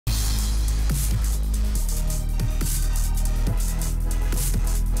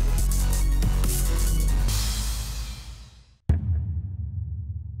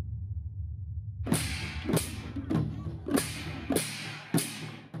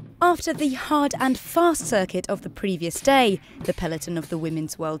After the hard and fast circuit of the previous day, the peloton of the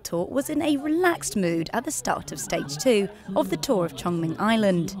Women's World Tour was in a relaxed mood at the start of Stage 2 of the Tour of Chongming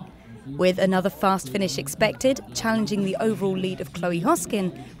Island. With another fast finish expected, challenging the overall lead of Chloe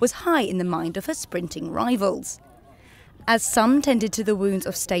Hoskin was high in the mind of her sprinting rivals. As some tended to the wounds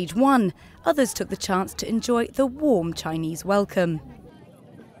of Stage 1, others took the chance to enjoy the warm Chinese welcome.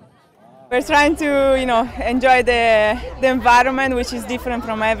 We're trying to, enjoy the environment, which is different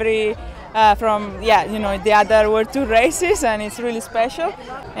from the other World Tour races, and it's really special.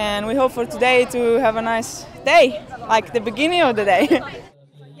 And we hope for today to have a nice day, like the beginning of the day.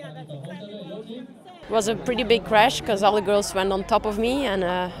 It was a pretty big crash because all the girls went on top of me, and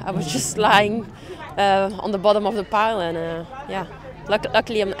I was just lying on the bottom of the pile, and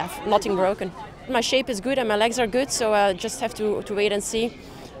luckily I'm nothing broken. My shape is good and my legs are good, so I just have to wait and see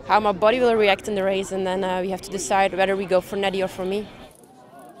how my body will react in the race, and then we have to decide whether we go for Neddy or for me.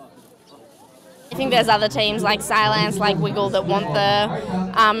 I think there's other teams like Silence, like Wiggle that want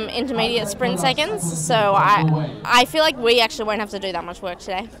the intermediate sprint seconds, so I feel like we actually won't have to do that much work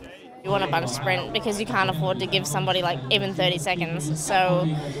today. You want a bunch sprint because you can't afford to give somebody like even 30 seconds, so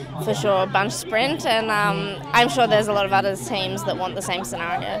for sure bunch sprint, and I'm sure there's a lot of other teams that want the same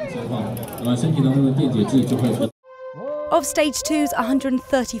scenario. Of Stage 2's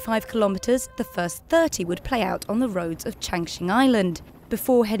 135 kilometres, the first 30 would play out on the roads of Chongming Island,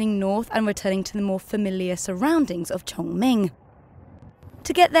 before heading north and returning to the more familiar surroundings of Chongming.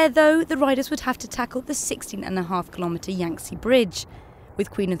 To get there though, the riders would have to tackle the 16.5 kilometre Yangtze Bridge.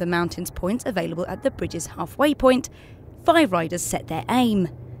 With Queen of the Mountains points available at the bridge's halfway point, 5 riders set their aim.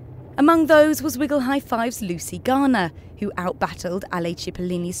 Among those was Wiggle High Five's Lucy Garner, who outbattled Ale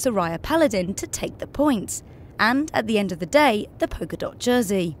Cipollini's Soraya Paladin to take the points. And, at the end of the day, the polka dot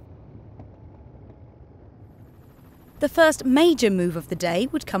jersey. The first major move of the day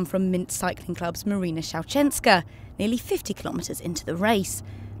would come from Mint Cycling Club's Marina Szałczenska, nearly 50 kilometres into the race,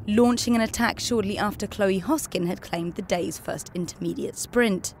 launching an attack shortly after Chloe Hoskin had claimed the day's first intermediate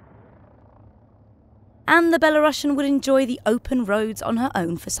sprint. And the Belarusian would enjoy the open roads on her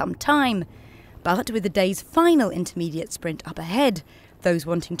own for some time, but with the day's final intermediate sprint up ahead, those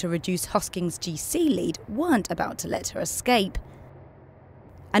wanting to reduce Hoskin's GC lead weren't about to let her escape.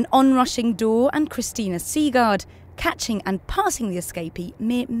 An onrushing Dor and Christina Seegard, catching and passing the escapee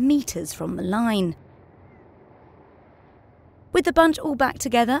mere metres from the line. With the bunch all back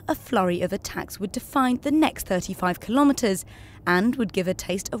together, a flurry of attacks would define the next 35 kilometres and would give a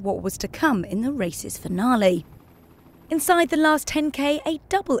taste of what was to come in the race's finale. Inside the last 10k, a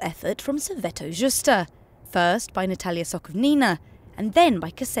double effort from Soweto Justa, first by Natalia Sokovnina, and then by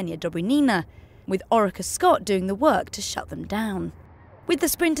Ksenia Dobrynina, with Orica Scott doing the work to shut them down. With the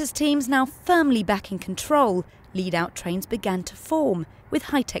sprinters' teams now firmly back in control, lead-out trains began to form, with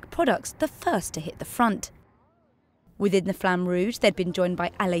high-tech products the first to hit the front. Within the Flamme Rouge, they'd been joined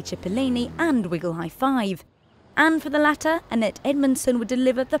by Ale Cipollini and Wiggle High Five. And for the latter, Annette Edmondson would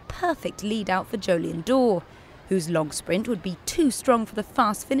deliver the perfect lead-out for Jolien Dor, whose long sprint would be too strong for the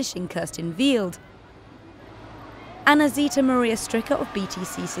fast-finishing Kerstin Wield. Anna Zita Maria Stricker of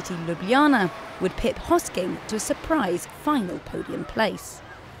BTC City Ljubljana would pip Hosking to a surprise final podium place.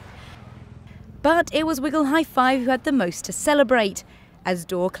 But it was Wiggle High Five who had the most to celebrate, as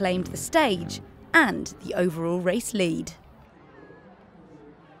Dor claimed the stage and the overall race lead.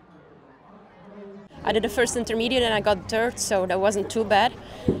 I did the first intermediate and I got third, so that wasn't too bad.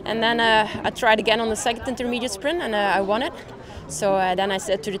 And then I tried again on the second intermediate sprint and I won it. So then I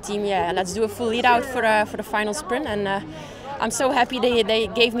said to the team, yeah, let's do a full lead out for the final sprint. And I'm so happy they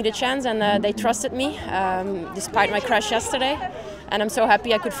gave me the chance and they trusted me, despite my crash yesterday. And I'm so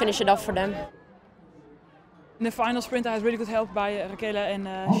happy I could finish it off for them. In the final sprint I had really good help by Raquel and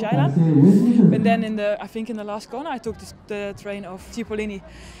Shaila. And then I think in the last corner I took the train of Cipollini.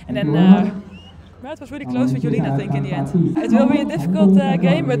 And then it was really close with Jolien, I think, in the end. It will be a difficult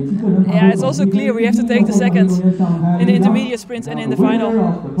game, but yeah, it's also clear we have to take the seconds in the intermediate sprints and in the final.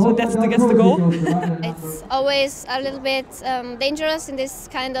 So that's the goal. It's always a little bit dangerous in this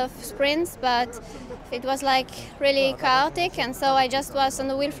kind of sprints, but it was like really chaotic, and so I just was on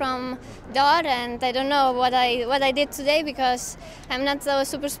the wheel from Dor, and I don't know what I did today because I'm not a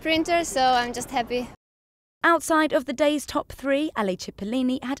super sprinter, so I'm just happy. Outside of the day's top 3, Ale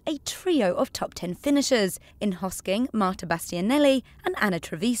Cipollini had a trio of top 10 finishers in Hosking, Marta Bastianelli and Anna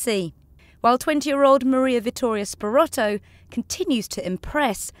Trevisi, while 20-year-old Maria Vittoria Sporotto continues to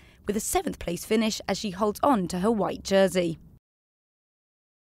impress with a 7th place finish as she holds on to her white jersey.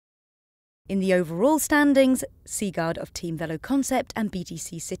 In the overall standings, Seegard of Team Velo Concept and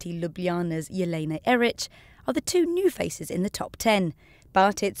BTC City Ljubljana's Jelena Eric are the 2 new faces in the top 10,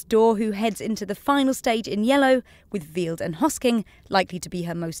 But it's Dorr who heads into the final stage in yellow, with Wield and Hosking likely to be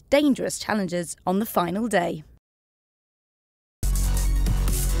her most dangerous challengers on the final day.